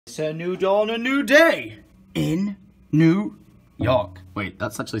It's a new dawn, a new day in New York. Wait,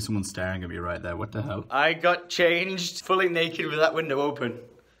 that's actually someone staring at me right there. What the hell? I got changed fully naked with that window open.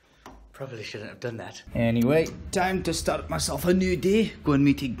 Probably shouldn't have done that. Anyway, time to start myself a new day. Going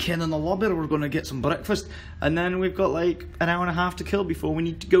meeting Ken in the lobby. We're going to get some breakfast. And then we've got like an hour and a half to kill before we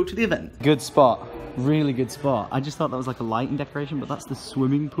need to go to the event. Good spot. Really good spot. I just thought that was like a lighting decoration, but that's the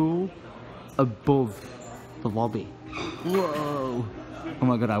swimming pool above the lobby. Whoa. Oh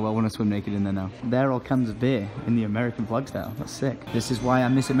my god, I well want to swim naked in there now. There are all cans of beer in the American flag style. That's sick. This is why I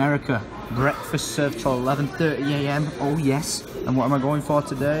miss America. Breakfast served till 11:30 AM. Oh yes. And what am I going for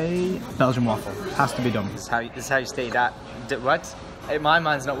today? Belgian waffle. Has to be done. This is how you stay that. What? My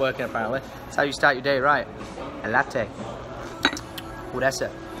mind's not working apparently. That's how you start your day, right? A latte. Oh, that's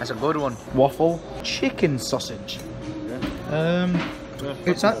a good one. Waffle, chicken sausage.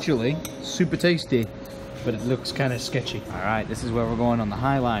 It's actually super tasty, but it looks kind of sketchy. All right, this is where we're going on the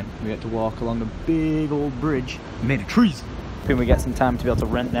High Line. We get to walk along a big old bridge made of trees. Then we get some time to be able to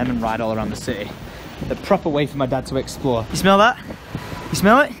rent them and ride all around the city. The proper way for my dad to explore. You smell that? You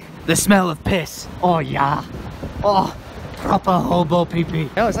smell it? The smell of piss. Oh yeah. Oh, proper hobo pee-pee.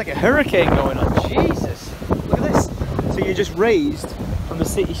 Oh, it's like a hurricane going on. Jesus. Look at this. So you're just raised from the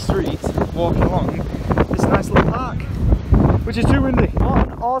city streets, walking along this nice little park, which is too windy. What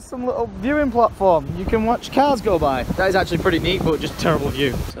an awesome little viewing platform. You can watch cars go by. That is actually pretty neat, but just terrible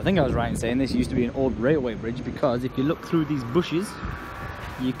view. So I think I was right in saying this used to be an old railway bridge, because if you look through these bushes,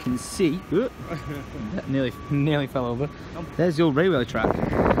 you can see, nearly fell over. There's the old railway track.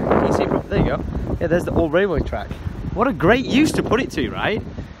 Can you see it? There you go. Yeah, there's the old railway track. What a great use to put it to, right?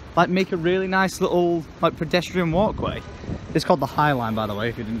 Like make a really nice little like pedestrian walkway. It's called the High Line, by the way,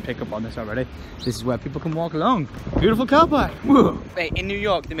 if you didn't pick up on this already. This is where people can walk along. Beautiful car park. Whoa. Wait, in New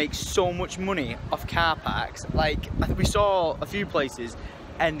York, they make so much money off car parks. Like, I think we saw a few places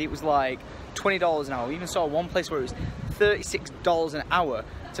and it was like $20 an hour. We even saw one place where it was $36 an hour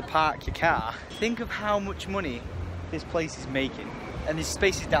to park your car. Think of how much money this place is making. And there's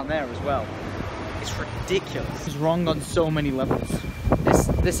spaces down there as well. It's ridiculous. It's wrong on so many levels.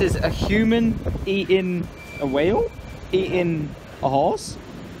 This is a human eating a whale, eating a horse,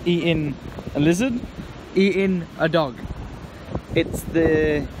 eating a lizard, eating a dog. It's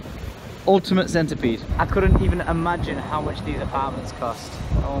the ultimate centipede. I couldn't even imagine how much these apartments cost.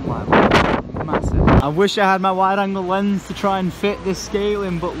 Oh my god, massive. I wish I had my wide angle lens to try and fit this scale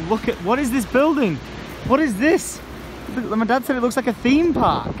in, but look at, what is this building? What is this? My dad said it looks like a theme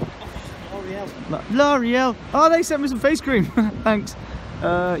park. L'Oreal. Oh, they sent me some face cream. Thanks.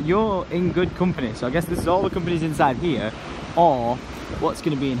 You're in good company. So I guess this is all the companies inside here, or what's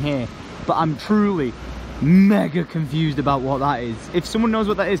going to be in here. But I'm truly mega confused about what that is. If someone knows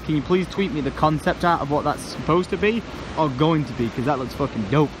what that is, can you please tweet me the concept art of what that's supposed to be or going to be, because that looks fucking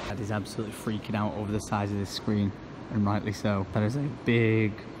dope. That is absolutely freaking out over the size of this screen, and rightly so. That is a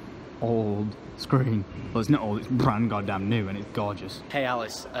big old screen. Well, it's not old, it's brand goddamn new, and it's gorgeous. Hey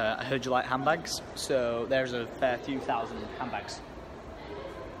Alice, I heard you like handbags, so there's a fair few thousand handbags.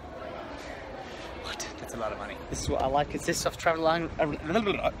 What? That's a lot of money. This is what I like. It's this stuff traveling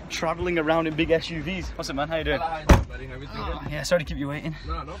around in big SUVs. What's up, man? How you doing? Hello, how you doing, buddy? Everything good? Yeah, sorry to keep you waiting.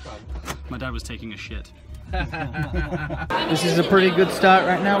 No problem. My dad was taking a shit. This is a pretty good start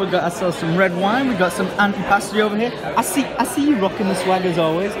right now. We've got ourselves some red wine, we've got some antipasti over here. I see you rocking the swag as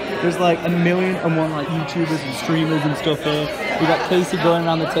always. There's like 1,000,001 like YouTubers and streamers and stuff here. We got Casey going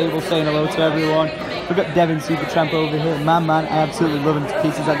around the table saying hello to everyone. We've got Devin Supertramp over here. Man, I absolutely love him to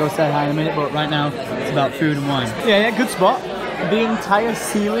pieces. I'll go say hi in a minute, but right now it's about food and wine. Yeah, good spot. The entire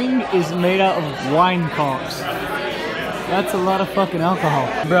ceiling is made out of wine corks. That's a lot of fucking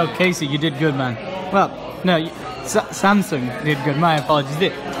alcohol. Bro, Casey, you did good, man. Well, no, Samsung did good. My apologies.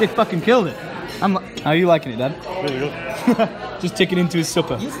 They fucking killed it. How are you liking it, Dad? Really good. Just ticking into his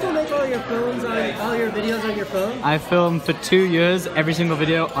supper. You still make all your videos on your phone? I filmed for 2 years, every single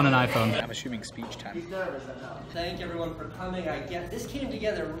video on an iPhone. I'm assuming speech time. He's nervous, I know. Thank everyone for coming. I get this came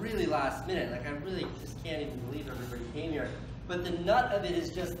together really last minute. Like, I really just can't even believe everybody came here. But the nut of it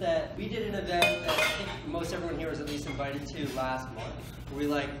is just that we did an event that I think most everyone here was at least invited to last month. Where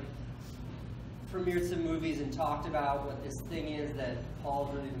we premiered some movies and talked about what this thing is that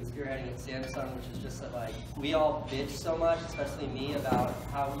Paul's really been spearheading at Samsung, which is just that like we all bitch so much, especially me, about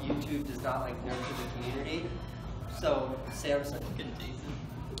how YouTube does not like nurture the community. So Samsung can take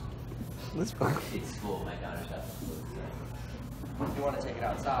it. Let's go. It's full, my daughter's got if you want to take it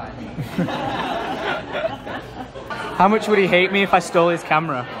outside. How much would he hate me if I stole his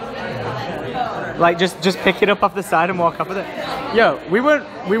camera? Like just pick it up off the side and walk off with it. Yo, we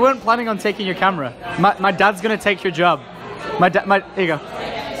weren't planning on taking your camera. My dad's gonna take your job. Here you go.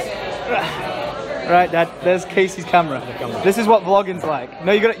 Right, Dad. There's Casey's camera. This is what vlogging's like.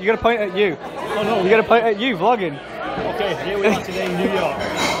 No, you gotta point at you. Oh no. You gotta point at you vlogging. Okay, here we are today in New York.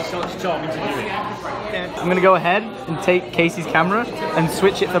 That's what it's talking to do. I'm gonna go ahead and take Casey's camera and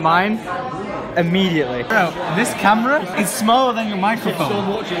switch it for mine immediately. Bro, this camera is smaller than your microphone.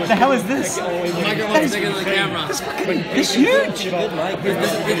 What the hell is this? The microphone's bigger than the camera. It's huge. It's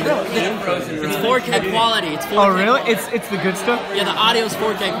 4K quality. It's 4K Oh really? quality. It's the good stuff. Yeah, the audio's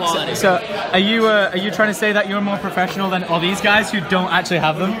 4K quality. So are you trying to say that you're more professional than all these guys who don't actually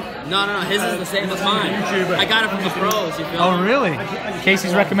have them? No, his is the same as mine. I got it from the pros, you feel Oh me? really?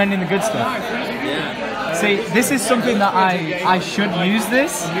 Casey's recommending the good stuff. Yeah. See, this is something that I should use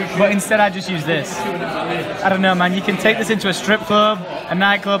this, but instead I just use this. I don't know, man. You can take this into a strip club, a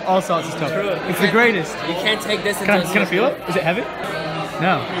nightclub, all sorts of stuff. It's the greatest. You can't take this into Can I feel it? Is it heavy?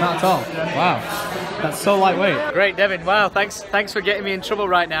 No, not at all. Wow. That's so lightweight. Great, Devin. Wow, thanks for getting me in trouble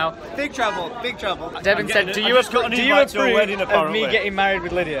right now. Big trouble, big trouble. Devin said, do you approve of me getting married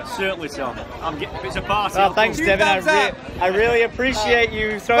with Lydia? Certainly, Tom. It's a party. Well, thanks, Devin. I really appreciate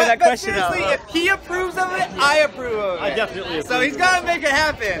you throwing that question out. Seriously, if he approves of it, I approve of it. I definitely approve. So he's gotta make it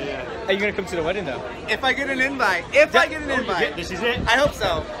happen. Are you going to come to the wedding, though? If I get an invite. If I get an invite. This is it. I hope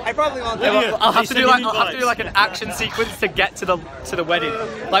so. I probably won't. Lydia, I'll have to do sending like an action sequence to get to the wedding.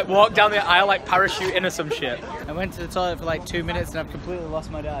 Like walk down the aisle like parachuting or some shit. I went to the toilet for like 2 minutes and I've completely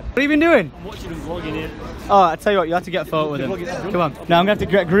lost my dad. What have you been doing? I'm watching him vlogging here. Oh, I tell you what, you have to get a photo with him. Come on. Now I'm gonna have to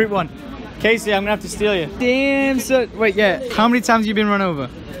get group one. Casey, I'm gonna have to steal you. Damn, so wait, yeah. How many times have you been run over?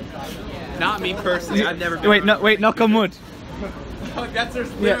 Not me personally. I've never been. Wait, knock on wood. That's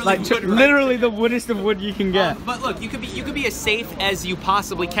literally Yeah, like wood, right? literally the woodest of wood you can get. But look, you could be as safe as you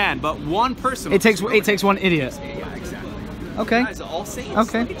possibly can, but one person. It takes one idiot. Yeah, exactly. Okay. Guys are all saints.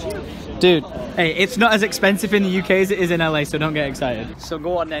 Okay. Look at you. Dude, hey, it's not as expensive in the UK as it is in LA, so don't get excited. So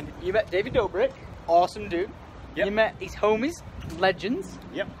go on then. You met David Dobrik, awesome dude. Yep. You met his homies, legends.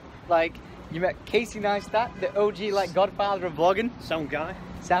 Yep. Like, you met Casey Neistat, the OG, like, godfather of vlogging. Sound guy.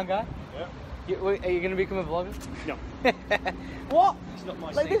 Sound guy. Yeah. Are you going to become a vlogger? No. What? It's not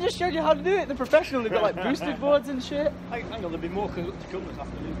my Like, scene. they just showed you how to do it. They're professional. They've got, like, boosted boards and shit. Hang on, there'll be more to come this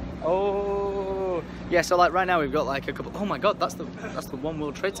afternoon. Oh, yeah. So like right now we've got like a couple. Oh my God, that's the One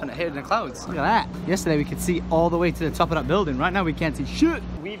World Trade Center here in the clouds. Look at that. Yesterday we could see all the way to the top of that building. Right now we can't see shit.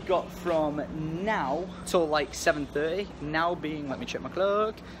 We've got from now till like 7:30. Now being, let me check my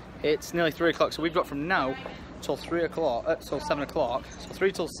clock. It's nearly 3 o'clock. So we've got from now till 3 o'clock, till 7 o'clock. So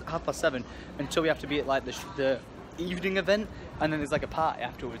 3 till 7:30 until we have to be at like the evening event, and then there's like a party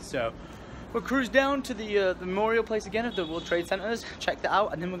afterwards. So we'll cruise down to the memorial place again of the World Trade Centers, check that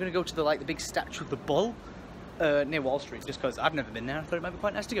out, and then we're gonna go to the big statue of the bull near Wall Street, just because I've never been there. I thought it might be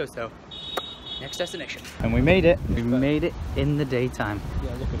quite nice to go. So next destination. And we made it. We made it in the daytime.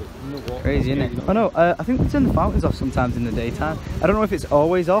 Yeah, look at it. No water. Crazy, isn't it? Oh no, I think they turn the fountains off sometimes in the daytime. I don't know if it's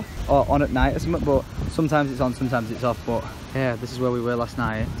always off or on at night or something, but sometimes it's on, sometimes it's off. But yeah, this is where we were last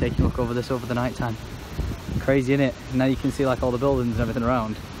night, taking a look over this over the night time. Crazy, isn't it? And now you can see like all the buildings and everything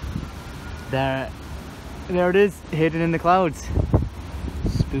around. There it is, hidden in the clouds.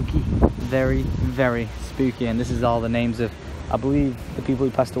 Spooky. Very, very spooky. And this is all the names of, I believe, the people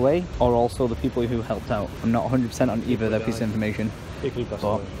who passed away, or also the people who helped out. I'm not 100% on either of their piece of information.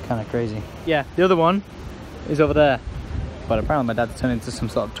 But kind of crazy. Yeah, the other one is over there. But apparently my dad's turned into some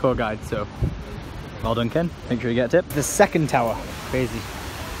sort of tour guide, so well done, Ken. Make sure you get a tip. The second tower. Crazy.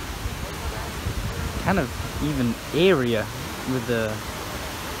 Kind of even airier with the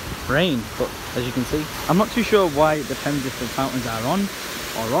rain, but as you can see, I'm not too sure why it depends if the fountains are on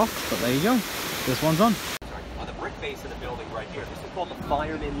or off, but there you go. This one's on. On the brick base of the building right here, this is called the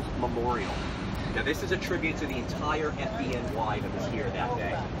Fireman's Memorial. Now this is a tribute to the entire FBNY that was here that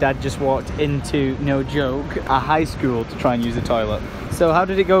day. Dad just walked into, no joke, a high school to try and use the toilet. So how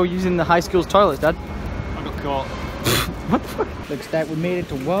did it go using the high school's toilets, Dad? I got caught. What the fuck? Looks like we made it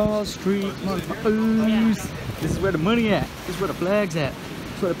to Wall Street, motherfuckers. This is where the money at. This is where the flag's at.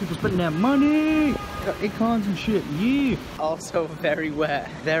 This is where the people spending their money. Got acorns and shit, yeah. Also very wet.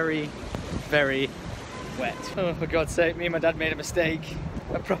 Very, very wet. Oh, for God's sake, me and my dad made a mistake.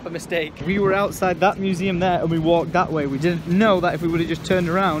 A proper mistake. We were outside that museum there and we walked that way. We didn't know that if we would have just turned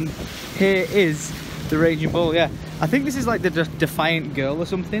around, here is the Raging Bull, yeah. I think this is like the Defiant Girl or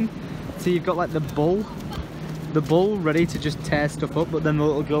something. So you've got like the bull ready to just tear stuff up, but then the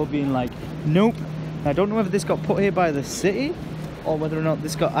little girl being like, nope. I don't know whether this got put here by the city or whether or not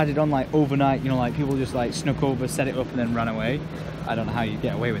this got added on like overnight, you know, like people just like snuck over, set it up and then ran away. I don't know how you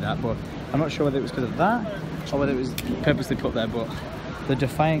get away with that, but I'm not sure whether it was because of that or whether it was purposely put there, but The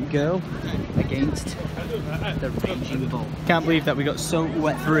defiant girl against the raging bull. Can't believe that we got so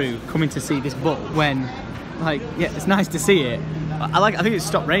wet through coming to see this bull when, like, yeah, it's nice to see it. I think it's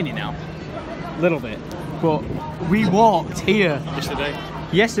stopped raining now. A little bit. But we walked here.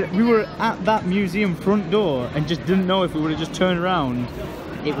 Yesterday, we were at that museum front door and just didn't know if we would have just turned around.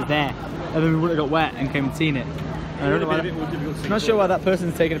 It was there. And then we would have got wet and came and seen it. I don't know why I'm not sure why that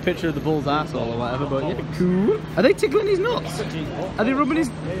person's taking a picture of the bull's asshole or whatever, but yeah, cool. Are they tickling his nuts? Are they rubbing his...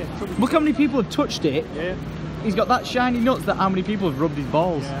 Look how many people have touched it. Yeah. He's got that shiny nuts that how many people have rubbed his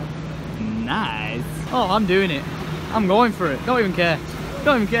balls. Yeah. Nice. Oh, I'm doing it. I'm going for it. Don't even care.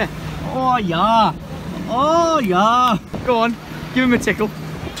 Don't even care. Oh, yeah. Oh, yeah. Go on. Give him a tickle.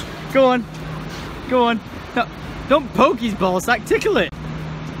 Go on. Go on. No, don't poke his ball sack. Tickle it.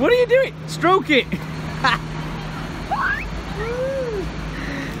 What are you doing? Stroke it.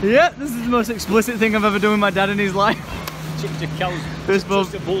 Yeah, this is the most explicit thing I've ever done with my dad in his life. Chipped a cow's,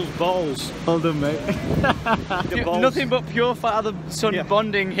 just a bull's balls. Well done, mate. Nothing but pure father-son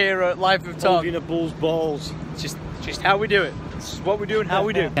bonding here at Life of Tom. Holding a bull's balls. Just how we do it. This is what we do and how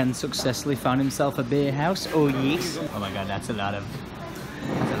we do. Ken successfully found himself a beer house. Oh yes. Oh my god, that's a lot of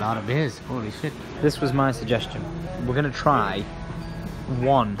beers. Holy shit. This was my suggestion. We're gonna try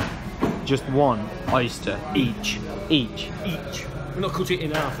just one oyster each. We're not cut it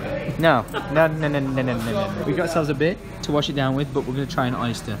in half. No. We got ourselves a bit to wash it down with, but we're gonna try an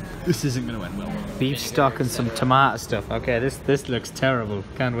oyster. This isn't gonna end well. Beef stock and some tomato stuff. Okay, this looks terrible.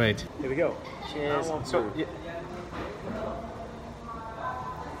 Can't wait. Here we go. Cheers. So, yeah.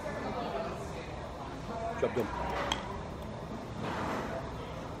 Job done.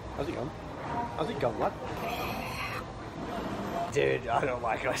 How's it gone? How's it gone, lad? Dude, I don't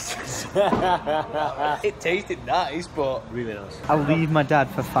like oysters. It tasted nice, but... Really nice. I'll leave my dad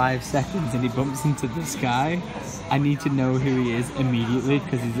for 5 seconds and he bumps into this guy. I need to know who he is immediately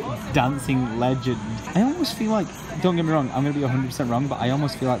because he's a dancing legend. I almost feel like, don't get me wrong, I'm going to be 100% wrong, but I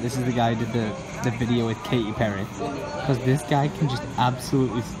almost feel like this is the guy who did the video with Katy Perry. Because this guy can just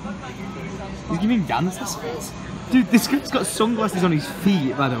absolutely... He's giving dance lessons. Dude, this guy's got sunglasses on his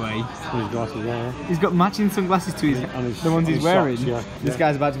feet, by the way. His glasses, yeah. He's got matching sunglasses to the ones he's wearing. Socks, yeah. This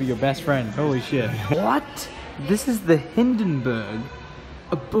guy's about to be your best friend. Holy shit. What? This is the Hindenburg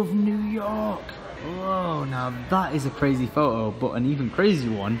above New York. Whoa, now that is a crazy photo, but an even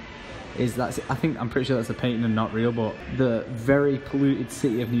crazier one is that, I'm pretty sure that's a painting and not real, but the very polluted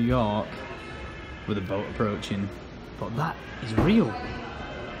city of New York with a boat approaching. But that is real.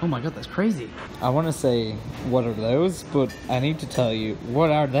 Oh my god, that's crazy. I want to say, what are those? But I need to tell you,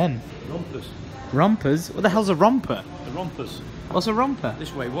 what are them? Rompers. Rompers? What the hell's a romper? The rompers. What's a romper?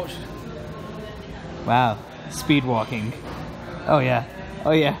 This way, watch. Wow, speed walking. Oh yeah,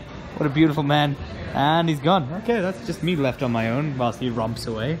 oh yeah. What a beautiful man. And he's gone. Okay, that's just me left on my own whilst he romps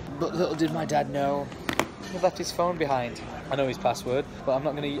away. But little did my dad know, he left his phone behind. I know his password, but I'm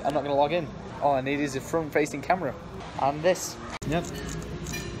not gonna log in. All I need is a front-facing camera. And this. Yep.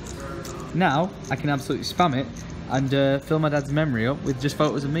 Now, I can absolutely spam it and fill my dad's memory up with just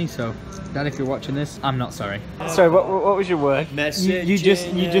photos of me, so Dad, if you're watching this, I'm not sorry. Sorry, what was your word? Message. You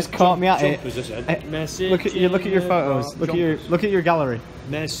just caught me at it. Look at your photos. Look at your gallery.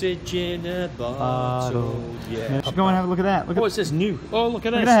 Message in a bottle. Yeah. Go and have a look at that. What's this new? Oh, look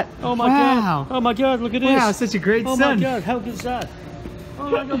at this. That. Oh my god. Oh my god, look at this. Wow, such a great son. Oh my god, how good's that? Oh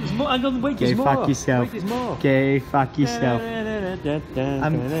my god, there's more. I'm gonna wait, there's more. Fuck yourself. Wait, there's more. Gay fuck yourself.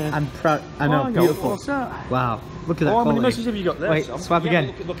 I'm proud. I know, beautiful. What's that? Wow, look at that. Oh, how many quality. messages have you got there? Wait, swap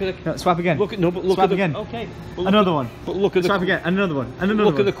again. Look at the, no, swap again. Look at swap again. Okay. Another one. But look at swap again. Another one. Another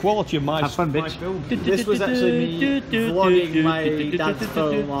look one. at the quality of my. Have fun, bitch. Film. This was actually me vlogging my dad's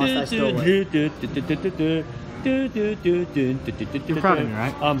phone whilst I stole it. You're proud of me,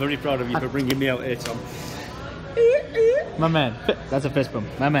 right? I'm very proud of you for bringing me out here, Tom. My man. That's a fist bump.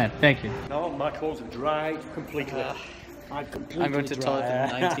 My man. Thank you. No, my clothes have dried completely. I'm going to toilet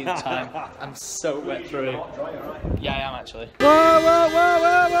for the 19th time. I'm so wet through. Yeah, I am actually. Whoa, whoa, whoa,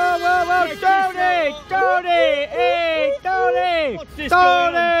 whoa, whoa, whoa, whoa! Tony! Tony! Hey, Tony!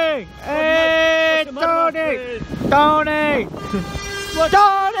 Tony! Hey, Tony! Tony!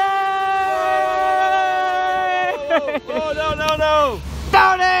 Tony! Oh, no!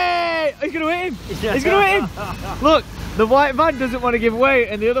 Tony! He's gonna hit him! He's gonna hit him! Look! The white van doesn't want to give way,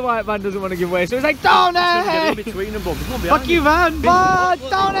 and the other white van doesn't want to give way. So it's like, Tony! Get in between them, fuck you, van! Van!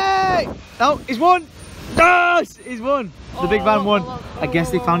 Tony! No, he's won! Yes! He's won! The big van won. I guess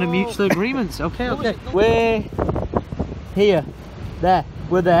they found a mutual agreement. Okay, okay. We're here. There.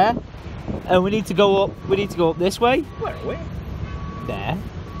 We're there. And we need to go up. We need to go up this way. Where are we? There.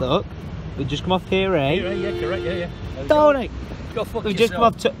 Look. We just come off here, eh? Yeah, correct, yeah. Tony! Go fuck We've just come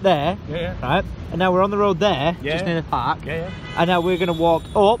up to there, Yeah. right? And now we're on the road there, Yeah. just near the park. Yeah. And now we're gonna walk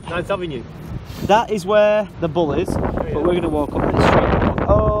up. 9th Avenue. That is where the bull is, but we're gonna walk up the street,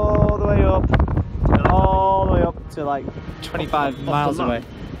 all the way up, all the way up to like 25 miles the map. away.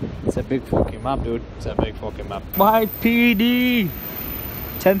 It's a big fucking map, dude. It's a big fucking map. My PD.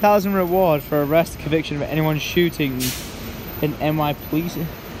 10,000 reward for arrest conviction of anyone shooting in NY police.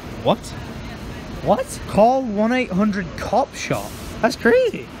 What? What? Call 1-800 cop That's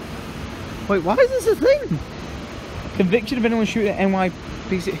crazy. Wait, why is this a thing? Conviction of anyone shooting at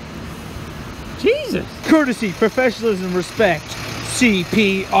NYPC. Jesus. Courtesy, professionalism, respect.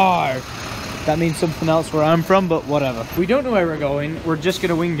 CPR. That means something else where I'm from, but whatever. We don't know where we're going. We're just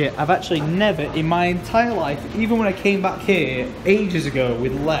gonna wing it. I've actually never in my entire life, even when I came back here ages ago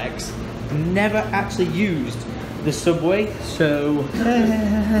with Lex, never actually used the subway. So,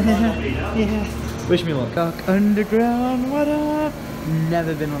 yeah. Wish me luck. Cock Underground, what up?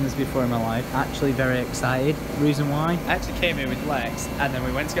 Never been on this before in my life. Actually very excited. Reason why? I actually came here with Lex and then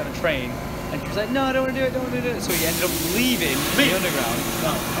we went to get on the train and she was like, no, I don't want to do it, don't want to do it. So we ended up leaving the underground.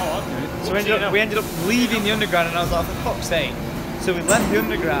 So we ended up leaving the underground and I was like, for fuck's sake. So we left the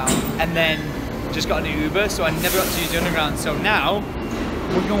underground and then just got an Uber, so I never got to use the underground. So now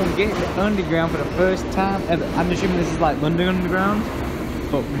we're going to get the underground for the first time ever. I'm assuming this is like London Underground,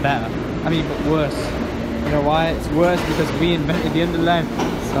 but better. I mean, but worse. You know why? It's worse because we invented the underline.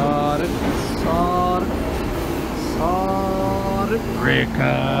 Sorry.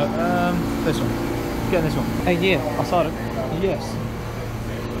 Breaker. This one. Get this one. Hey, yeah, I saw it. Yes.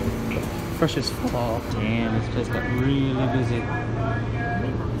 Fresh as fuck. Damn, this place got really busy.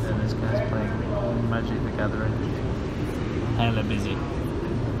 And this guy's playing Magic the Gathering. Hella busy.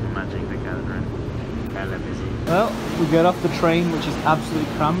 Magic the Gathering. Hella busy. Well, we got off the train, which is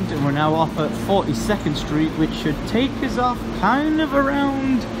absolutely crammed, and we're now off at 42nd Street, which should take us off kind of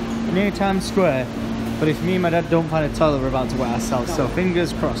around near Times Square. But if me and my dad don't find a toilet, we're about to wet ourselves, so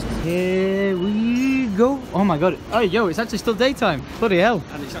fingers crossed. Here we go. Oh my god. Oh, yo, it's actually still daytime. Bloody hell.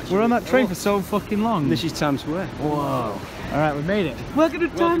 We're on that train for so fucking long. This is Times Square. Whoa. Alright, we made it. Welcome to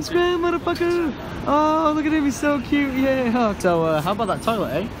Times Square, motherfucker. Oh, look at him, he's so cute. Yeah. So, how about that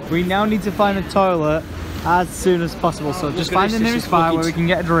toilet, eh? We now need to find a toilet as soon as possible. So just find the nearest bar where we can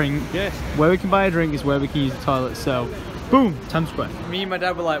get a drink. Yes. Where we can buy a drink is where we can use the toilet. So, boom, Times Square. Me and my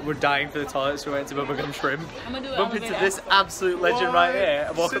dad we're dying for the toilet, so we went to Bubblegum Shrimp. Bump into this absolute legend right here.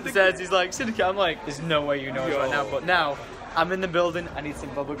 I walk up the stairs, he's like, Syndicate. I'm like, there's no way you know it right now. But now, I'm in the building, I need some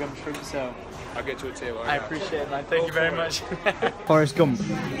Bubblegum Shrimp, so I'll get you a table. I appreciate it, man. Thank you very much. Forrest Gump.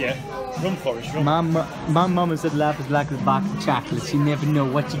 Yeah. Run, Forrest, run. My mama said life is like a box of chocolates. You never know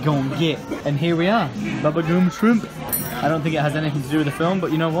what you're gonna get. And here we are, Bubblegum Shrimp. I don't think it has anything to do with the film,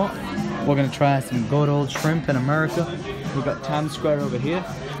 but you know what? We're gonna try some good old shrimp in America. We got Times Square over here,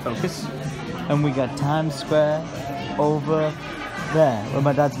 focus. And we got Times Square over there, where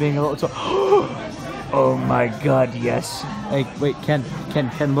my dad's being a little oh my god, yes. Hey, wait, Ken,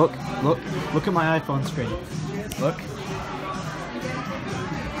 look at my iPhone screen. Look.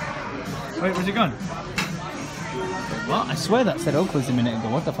 Wait, where's it gone? What? I swear that said Oakley's a minute ago.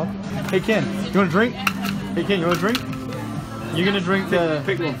 What the fuck? Hey Ken, you want a drink? Hey Ken, you want a drink? You're gonna drink the...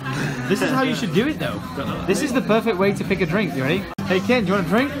 Pick one. This is how you should do it though. This is the perfect way to pick a drink. You ready? Hey Ken, do you want a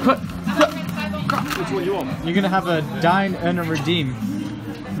drink? Which one you want? You're gonna have a dine and a redeem.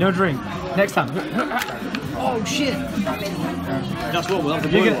 No drink. Next time. Oh shit. That's what we'll have the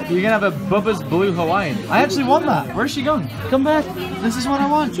You're gonna have a Bubba's Blue Hawaiian. I actually want that. Where's she gone? Come back. This is what I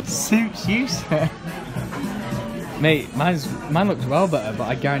want. Suits you, sir. Mate, mine looks well better, but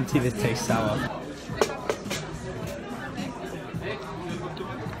I guarantee this tastes sour.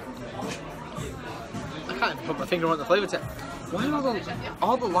 I can't even put my finger on the flavour test. Why do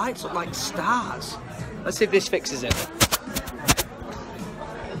all the lights look like stars? Let's see if this fixes it.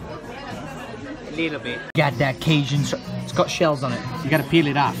 A little bit. Got that Cajun. It's got shells on it. You gotta peel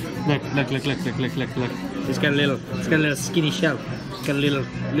it off. Look. It's got a little skinny shell. It's got a little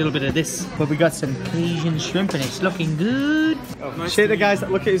bit of this. But we got some Cajun shrimp and it's looking good. Oh, nice. Shit, the guys,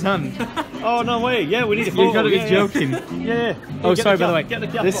 look at his hand. Oh no way! Yeah, we need a photo. You gotta be joking. Yeah. Oh, sorry, by the way. Get the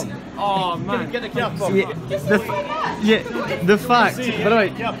cap on. Oh man, get the cap on. The fact. By the way,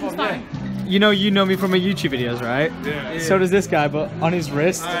 cap on, yeah. you know me from my YouTube videos, right? Yeah. So does this guy, but on his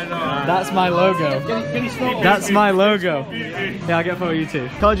wrist, that's my logo. That's my logo. Yeah, I'll get a photo of you too.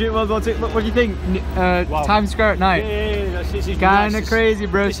 Call of Duty World War II. Look, what do you think? Wow. Times Square at night. Yeah, this is Kinda nice crazy,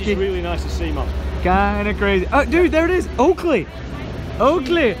 broski. This is really nice to see, man. Kinda crazy. Oh, dude, there it is. Oakley.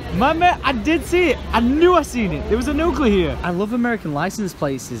 Oakley. My man, I did see it. I knew I seen it. There was an Oakley here. I love American license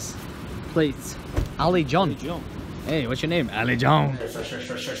plates. Ali John. Hey, what's your name? Ali John.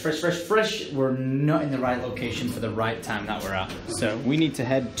 Fresh. We're not in the right location for the right time that we're at. So we need to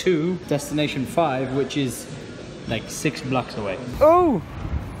head to destination 5, which is like 6 blocks away. Oh,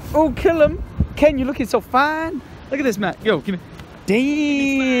 kill him. Ken, you're looking so fine. Look at this, Matt. Yo, give me.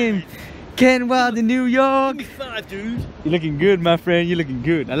 Damn. Ken Wild in New York. Dude. You're looking good, my friend. You're looking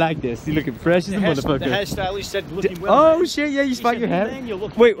good. I like this. You're looking fresh as a motherfucker. The hairstylist said you're looking well. Oh man. shit, yeah, you spiked your hair. Man,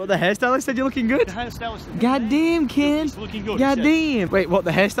 Wait, what, the hairstylist said you're looking good? The hairstylist said, God damn, Ken. He's looking good. God damn. Wait, what,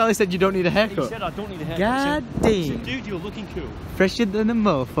 the hairstylist said you don't need a haircut? He said I don't need a haircut. God He damn. said, dude, you're looking cool. Fresher than a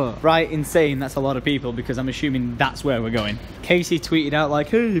motherfucker. Right, insane, that's a lot of people because I'm assuming that's where we're going. Casey tweeted out like,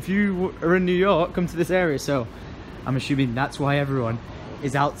 hey, if you are in New York, come to this area. So I'm assuming that's why everyone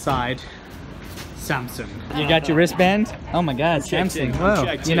is outside Samsung. You got your wristband? Oh my god, Samsung. Wow.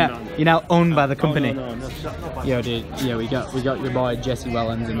 You're now owned by the company. No, Yo dude, yeah, we got your boy Jesse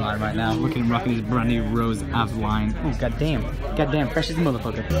Wellens in line right now. Look at him rocking his brand new Rose Ave line. Oh goddamn, fresh as a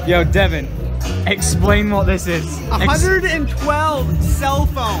motherfucker. Yo Devin, explain what this is. 112 cell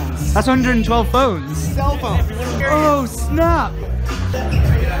phones. That's 112 phones. Cell phones. Oh snap!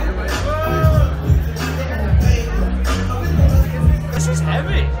 This is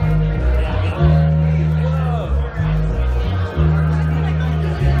heavy.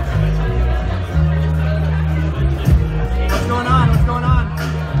 What's going on?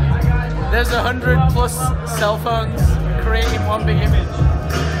 There's 100+ cell phones creating one big image.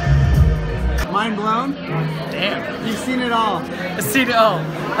 Mind blown? Damn. You've seen it all. I've seen it all.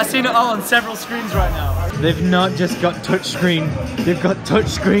 I've seen it all on several screens right now. They've not just got touchscreen, they've got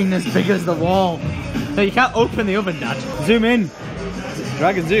touchscreen as big as the wall. No, you can't open the oven, Dad. Zoom in.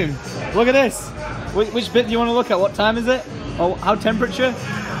 Drag and zoom. Look at this. Which bit do you want to look at? What time is it? Oh, how temperature?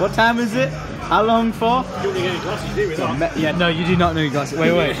 What time is it? How long for? You don't need any glasses, do you? Yeah, no, you do not need glasses.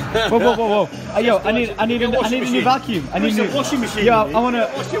 Wait. Whoa. Yo, I need a new vacuum. I need a new washing machine. Yo, I want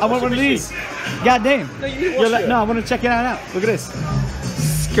one of these. God damn. No, I want to check it out now. Look at this.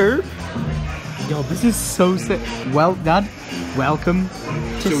 Skirt. Yo, this is so sick. Well, Dad, welcome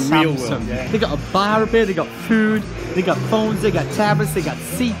to Samsung. Real world, yeah. They got a bar up here. They got food. They got phones. They got tablets. They got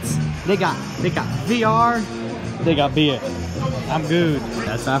seats. They got VR. They got beer. I'm good.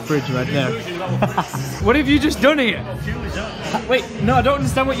 That's our fridge right there. What have you just done here? Wait, no, I don't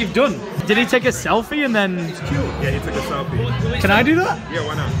understand what you've done. Did he take a selfie and then... Yeah, he took a selfie. Can I do that? Yeah,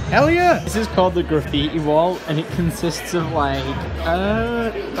 why not? Hell yeah! This is called the graffiti wall and it consists of like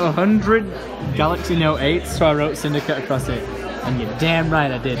 100 Galaxy Note 8s, so I wrote Syndicate across it. And you're damn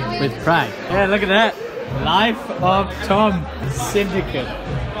right I did, with pride. Yeah, look at that. Life of Tom, Syndicate.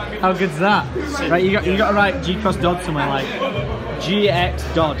 How good's that? Right, you got to write G cross Dodd somewhere like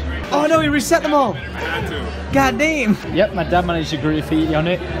GX Dodd. Oh no, he reset them all! I had to. God damn! Yep, my dad managed to graffiti on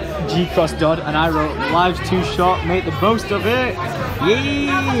it. G cross Dodd, and I wrote life's too short, make the most of it.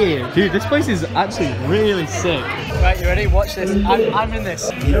 Yeah! Dude, this place is actually really sick. Right, you ready? Watch this. I'm in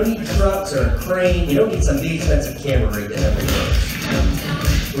this. You don't need trucks or a crane. You don't need some big expensive camera rig that everywhere.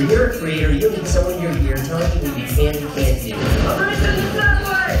 When you're a creator, you don't need someone in your ear telling you what you can and can't do.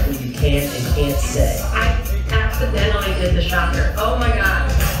 What you can and can't say. I accidentally did the shocker. Oh my god.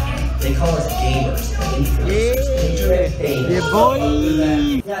 They call us gamers. Internet famous. Yeah, boy!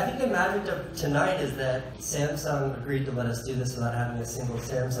 Yeah, I think the magic tonight is that Samsung agreed to let us do this without having a single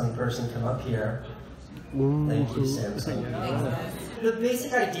Samsung person come up here. Thank you, Samsung. The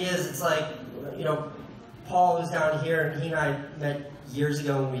basic idea is it's like, you know, Paul, who's down here, and he and I met years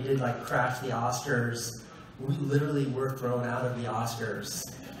ago when we did like Crash the Oscars. We literally were thrown out of the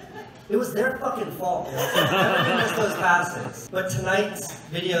Oscars. It was their fucking fault, you know? Everything missed those passes. But tonight's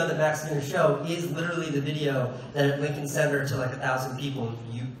video that Max is going to show is literally the video that at Lincoln Center to like 1,000 people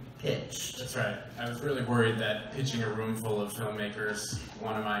you pitched. That's right. I was really worried that pitching a room full of filmmakers,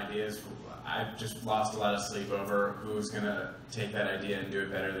 one of my ideas, I just lost a lot of sleep over who's going to take that idea and do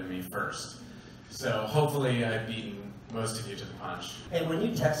it better than me first. So hopefully I've beaten most of you to the punch. Hey, when you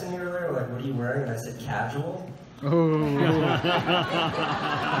texted me earlier, like, what are you wearing? And I said, casual. Oh.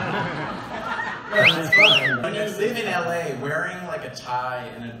 That's fine. When you live in LA, wearing like a tie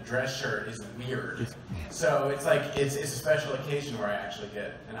and a dress shirt is weird. So it's like, it's a special occasion where I actually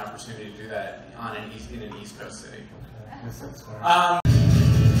get an opportunity to do that in an East Coast city.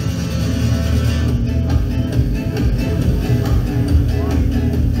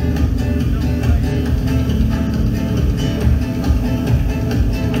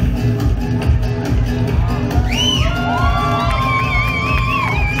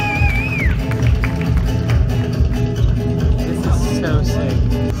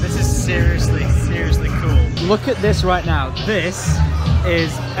 Look at this right now. This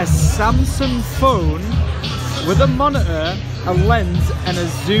is a Samsung phone with a monitor, a lens, and a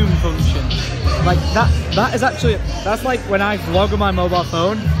zoom function. Like that is actually, that's like when I vlog on my mobile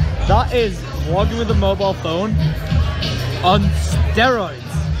phone. That is vlogging with a mobile phone on steroids.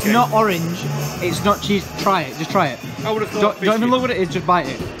 It's not orange, it's not cheese. Try it, just try it. I would have thought. Don't even look what it is, just bite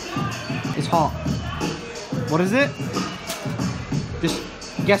it. It's hot. What is it? Just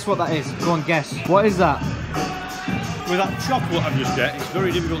guess what that is. Go on, guess. What is that? With that chocolate I've just got, it's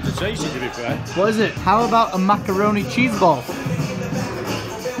very difficult to taste it, to be fair. What is it? How about a macaroni cheese ball?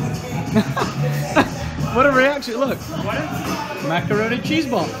 What a reaction, look. Macaroni cheese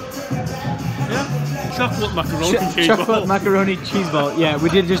ball. Yeah, chocolate macaroni cheese ball. Chocolate macaroni cheese ball. Yeah, we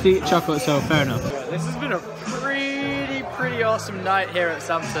did just eat chocolate, so fair enough. This has been a pretty awesome night here at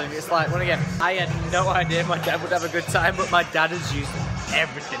Samsung. It's like, when again, I had no idea my dad would have a good time, but my dad has used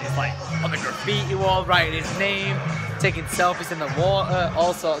everything. It's like on the graffiti wall, writing his name, taking selfies in the water,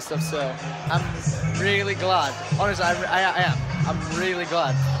 all sorts of stuff. So I'm really glad. Honestly, I am. I'm really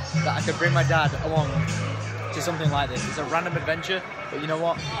glad that I could bring my dad along to something like this. It's a random adventure, but you know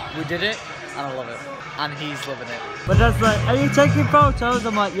what? We did it, and I love it. And he's loving it. But that's like, are you taking photos?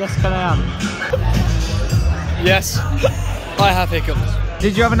 I'm like, yes, can I am. Yes, I have hiccups.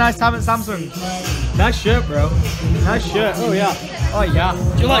 Did you have a nice time at Samsung? Nice shirt, bro. Nice shirt. Oh yeah. Oh yeah.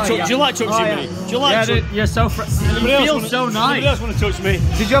 Do you like touching me? Do you like dude, you're so you feel so nice. Somebody else want to touch me?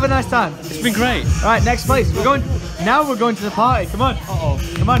 Did you have a nice time? It's been great. Alright, next place. We're going to the party. Come on.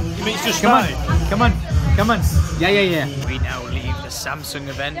 Come on. You mean it's just Come on. Come on. Come on. Yeah. We now leave the Samsung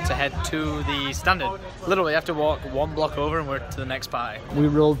event to head to the Standard. Literally, have to walk one block over and we're to the next party. We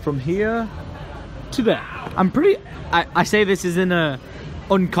rolled from here to there. I say this is in a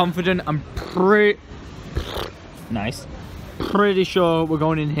unconfident. I'm pretty sure we're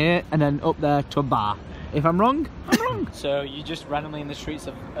going in here and then up there to a bar. If I'm wrong, I'm wrong. So you just randomly in the streets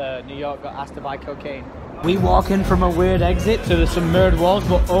of New York got asked to buy cocaine. We walk in from a weird exit to some mirrored walls,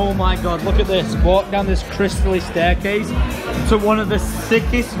 but oh my god, look at this. Walk down this crystally staircase to one of the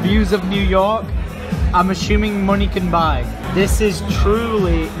sickest views of New York I'm assuming money can buy. This is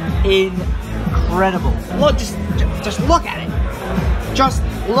truly incredible. Look, just look at it. Just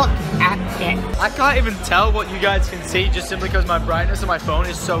look at it. I can't even tell what you guys can see just simply because my brightness on my phone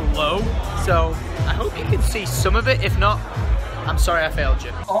is so low. So I hope you can see some of it. If not, I'm sorry I failed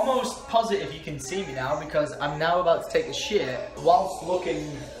you. Almost positive you can see me now because I'm now about to take a shit whilst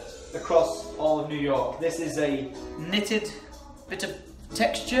looking across all of New York. This is a knitted bit of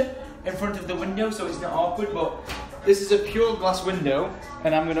texture in front of the window so it's not awkward, but this is a pure glass window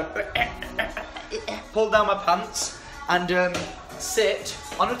and I'm gonna pull down my pants and sit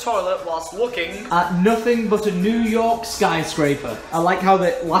on a toilet whilst looking at nothing but a New York skyscraper. I like how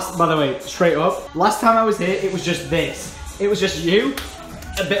by the way, straight up, last time I was here, it was just this. It was just you,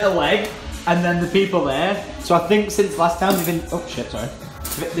 a bit of leg, and then the people there. So I think since last time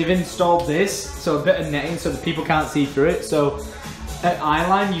they've installed this, so a bit of netting so the people can't see through it. So at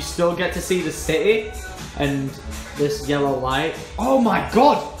Eyeline, you still get to see the city and this yellow light. Oh my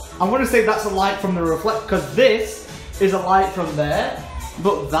god! I want to say that's a light from the reflect, because this is a light from there,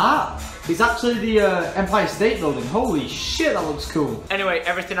 but that is actually the Empire State Building. Holy shit, that looks cool. Anyway,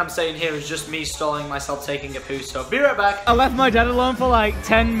 everything I'm saying here is just me stalling myself taking a poo, so be right back. I left my dad alone for like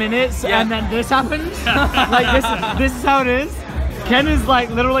 10 minutes and then this happened. Like this is how it is. Ken is like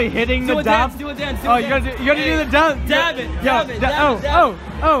literally hitting the dab. Do a dance. Oh, you gotta do the dance. Dab it.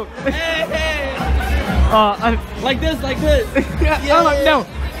 Oh. Hey. Like this. Yeah. No.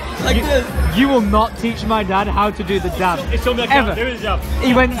 Like this. You will not teach my dad how to do the dab. It's something I can't do the dab.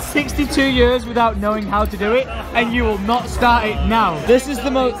 He went 62 years without knowing how to do it, and you will not start it now. This is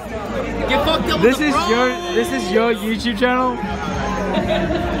the most. Get fucked up. This is your YouTube channel.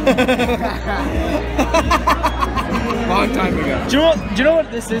 Long time ago. Do you know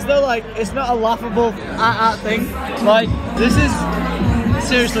what this is though? Like, it's not a laughable thing. Like, this is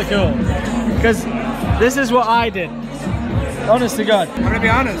seriously cool. Because this is what I did. Honest to God. I'm gonna be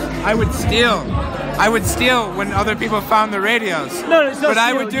honest. I would steal when other people found the radios. No, it's not. But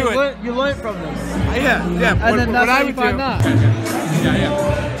I would do it. You learn from this. Yeah. And then that's how you find that.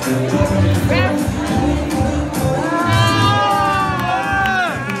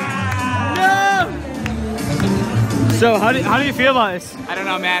 So how do you feel about this? I don't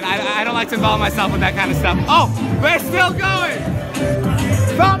know, man. I don't like to involve myself with that kind of stuff. Oh, we're still going.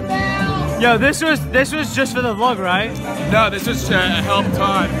 Thumbnail. Yo, this was just for the vlog, right? No, this was to help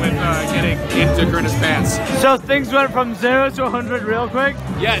Todd with getting into Curtis pants. So things went from 0 to 100 real quick?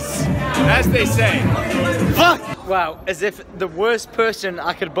 Yes, as they say. Fuck! Wow, as if the worst person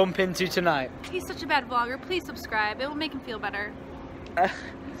I could bump into tonight. He's such a bad vlogger. Please subscribe. It will make him feel better.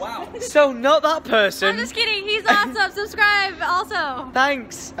 Wow. So not that person. I'm just kidding. He's awesome. Subscribe also.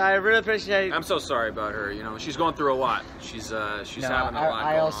 Thanks. I really appreciate. I'm so sorry about her. You know, she's going through a lot. She's having a lot.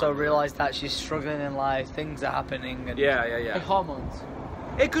 I also realized that she's struggling in life. Things are happening. And Yeah. Like hormones.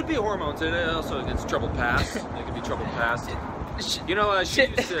 It could be hormones, and also it's troubled past. It could be troubled past. You know,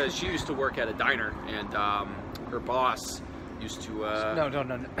 she used to work at a diner, and her boss used to.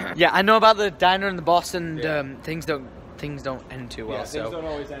 No. Yeah, I know about the diner and the boss, and things don't end too well.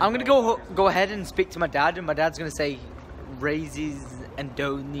 So I'm gonna go ahead and speak to my dad, and my dad's gonna say raises and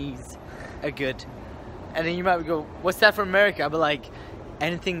donies are good, and then you might go, "What's that from America?" I'll be like,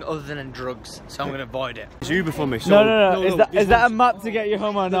 anything other than drugs, so I'm gonna avoid it. It's Uber for me. So No. Is that a map to get you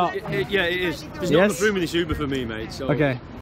home or not? Yeah, it is. There's not enough room in this Uber for me, mate. So. Okay.